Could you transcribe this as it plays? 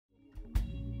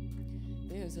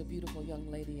There's a beautiful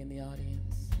young lady in the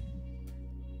audience.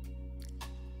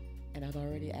 And I've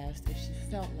already asked if she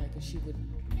felt like if she would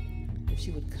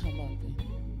come up and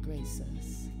grace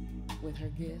us with her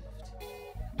gift.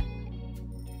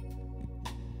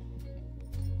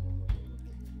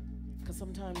 Because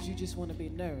sometimes you just want to be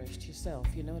nourished yourself,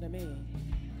 you know what I mean?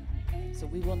 So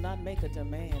we will not make a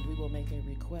demand, we will make a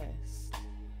request.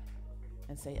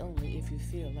 And say only if you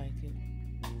feel like it,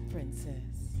 princess.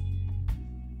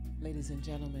 Ladies and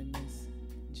gentlemen, Miss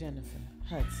Jennifer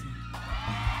Hudson.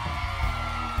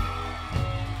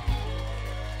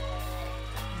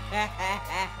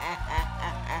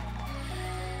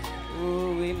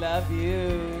 Ooh, we love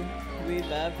you. We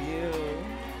love you.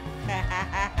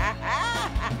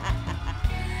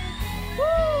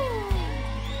 Woo!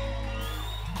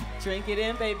 Drink it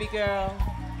in, baby girl.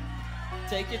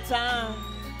 Take your time.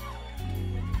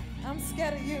 I'm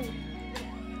scared of you.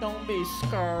 Don't be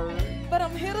scared. But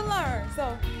I'm here to learn,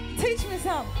 so teach me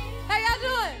something. How y'all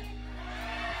doing?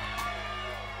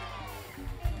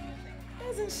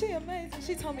 Isn't she amazing?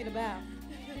 She told me to bow.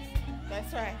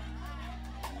 That's right.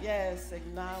 Yes,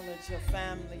 acknowledge your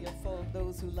family, your folk,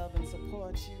 those who love and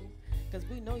support you, because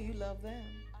we know you love them.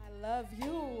 I love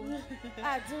you.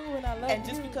 I do, and I love you. And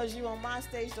just because you're on my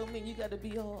stage don't mean you got to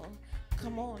be all,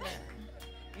 come on now.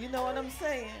 You know what I'm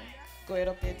saying? Go ahead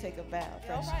up there and take a bow.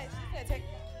 All right, she said take.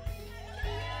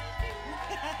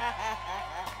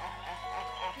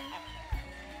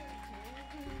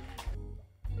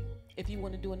 If you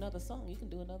want to do another song, you can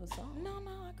do another song. No,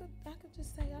 I could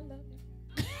just say I love you.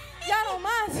 Y'all don't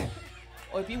mind.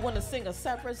 Or if you want to sing a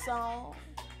separate song,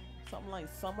 something like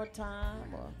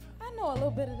Summertime, or I know a little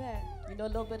bit of that. You know a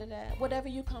little bit of that? Whatever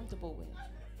you're comfortable with.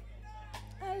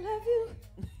 I love you.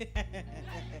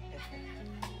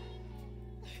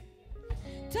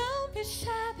 Don't be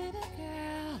shy, baby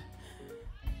girl,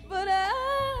 but I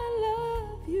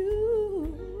love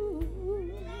you.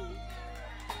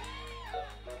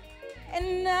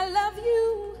 And I love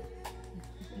you.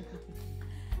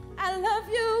 I love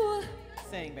you.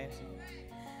 Sing, baby.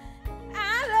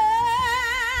 I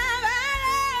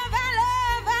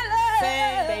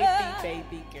love. Sing,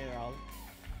 baby girl.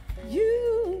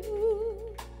 You,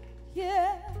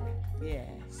 yeah.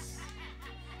 Yes.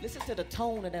 Listen to the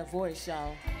tone of that voice,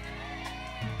 y'all.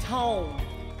 Tone,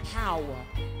 power,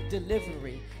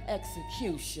 delivery,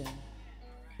 execution,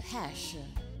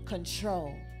 passion,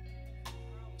 control.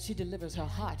 She delivers her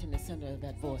heart in the center of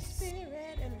that voice.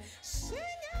 Spirit and sing it,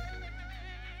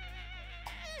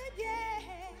 yeah.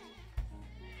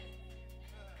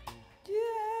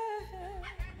 Yeah.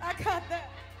 I got that.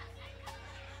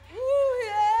 Ooh,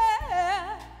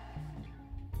 yeah.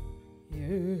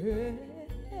 Yeah.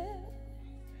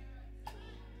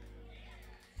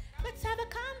 Let's have a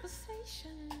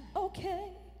conversation.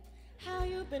 Okay. How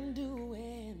you been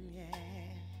doing, yeah?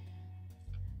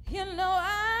 You know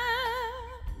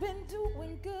I've been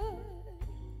doing good.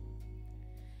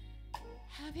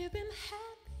 Have you been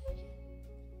happy?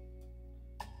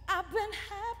 I've been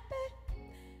happy.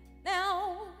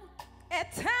 Now,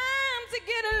 at times it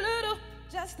get a little,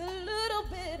 just a little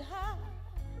bit hot.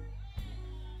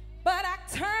 But I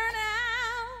turn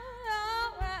out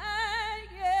all right,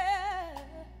 yeah.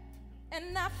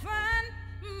 And I find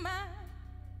my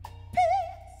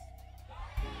peace,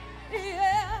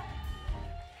 yeah.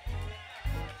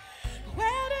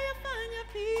 Where do you find your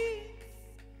peace?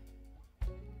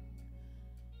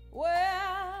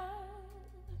 Well,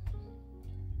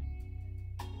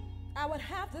 I would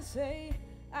have to say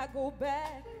I go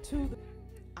back to the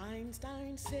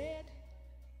Einstein said,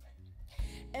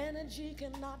 energy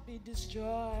cannot be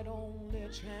destroyed, only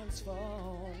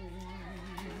transformed.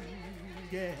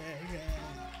 Yeah.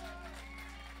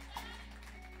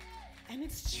 And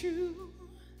it's true,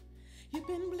 you've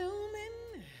been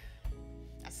blooming.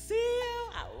 I see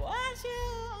you, I watch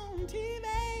you on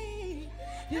TV.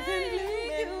 You've been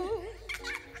blooming.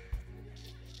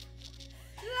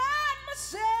 Like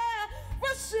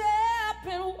Rachelle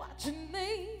been watching me.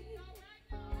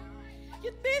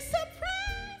 You'd be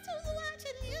surprised who's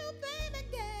watching you, baby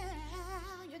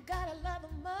girl. You got a lot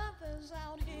of mothers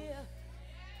out here.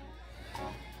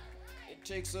 It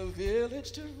takes a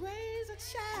village to raise a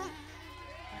child.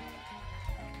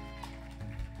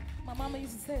 My mama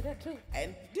used to say that too.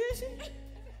 And did she?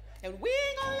 And we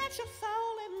ain't gonna let you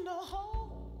fall in the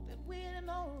hole that we ain't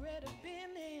already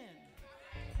been in.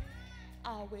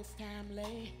 Always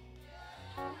family.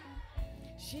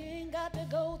 She ain't got to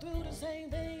go through the same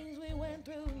things we went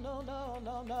through. No, no,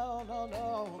 no, no, no,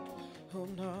 no. Oh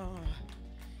no.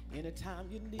 Anytime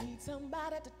you need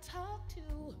somebody to talk to,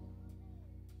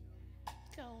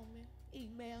 call me,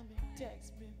 email me,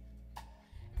 text me.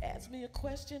 Ask me a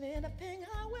question, anything,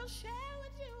 I will share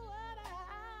with you what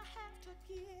I have to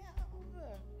give.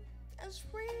 That's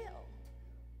real.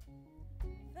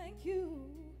 Thank you.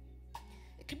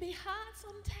 It can be hard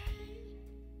sometimes.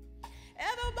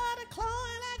 Everybody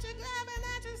clawing at you, grabbing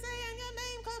at you, saying your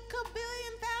name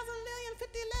billion, thousand, million,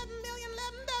 50, 11 million,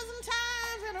 11 dozen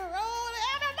times in a row.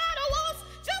 Everybody wants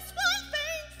just one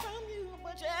thing from you,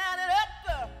 but you add it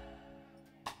up.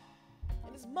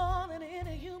 And it's more than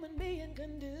any human being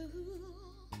can do.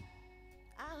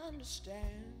 I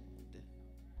understand.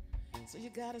 So you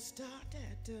gotta start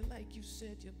at, like you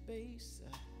said, your base,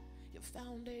 your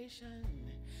foundation.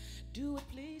 Do what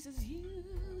pleases you.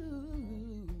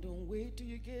 Don't wait till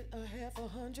you get a half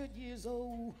 100 years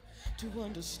old to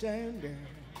understand it.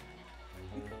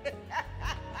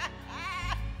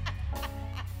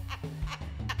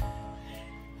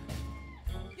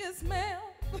 Yes, ma'am.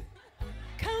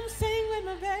 Come sing with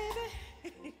me, baby.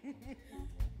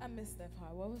 I missed that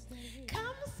part. What was that again?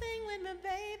 Come sing with me,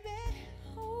 baby.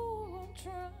 Oh, I'm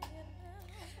trying now.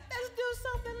 Let's do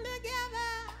something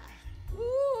together.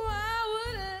 Ooh, I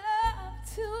would love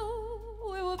to.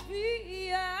 It would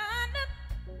be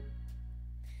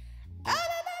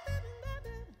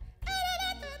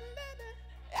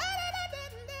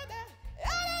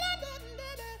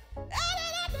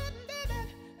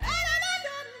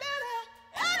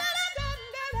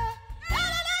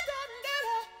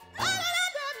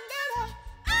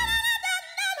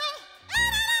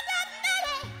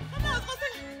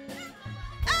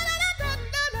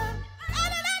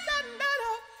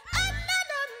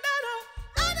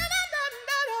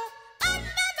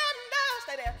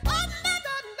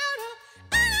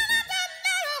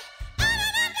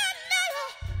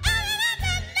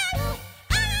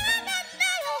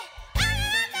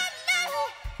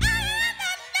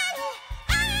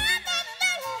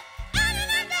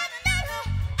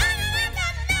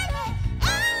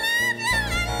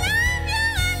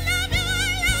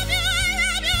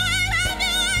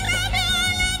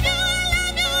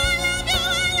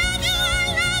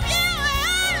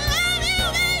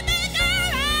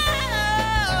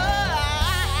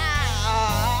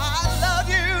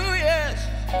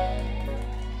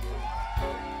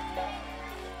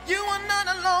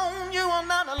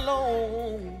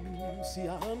See,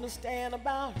 I understand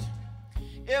about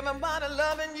everybody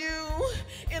loving you,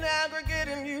 in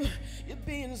aggregating you. You're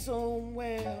being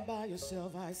somewhere by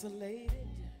yourself, isolated.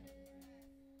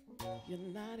 You're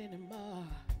not anymore.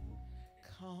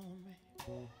 Call me.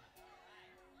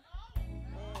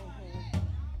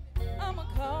 I'ma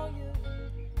call you.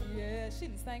 Yeah, she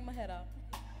done sang my head off.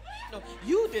 No,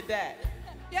 you did that.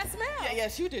 Yes, ma'am. Yeah,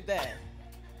 yes, you did that.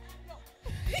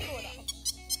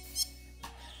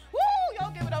 Woo!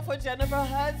 Y'all give it up for Jennifer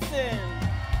Hudson.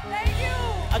 Thank you.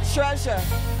 A treasure,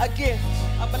 a gift,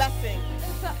 a blessing.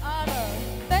 It's an honor.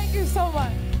 Thank you so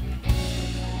much.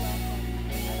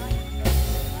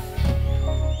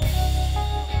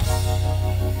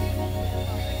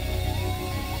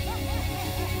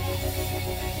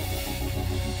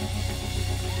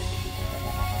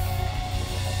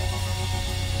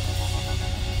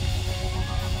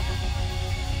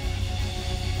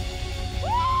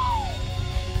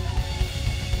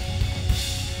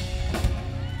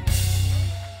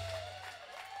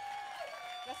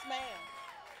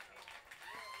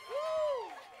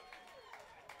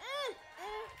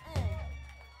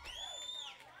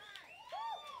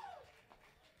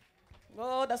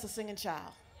 Oh, that's a singing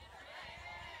child.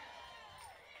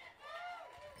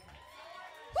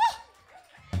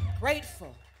 Woo!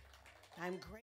 Grateful. I'm grateful.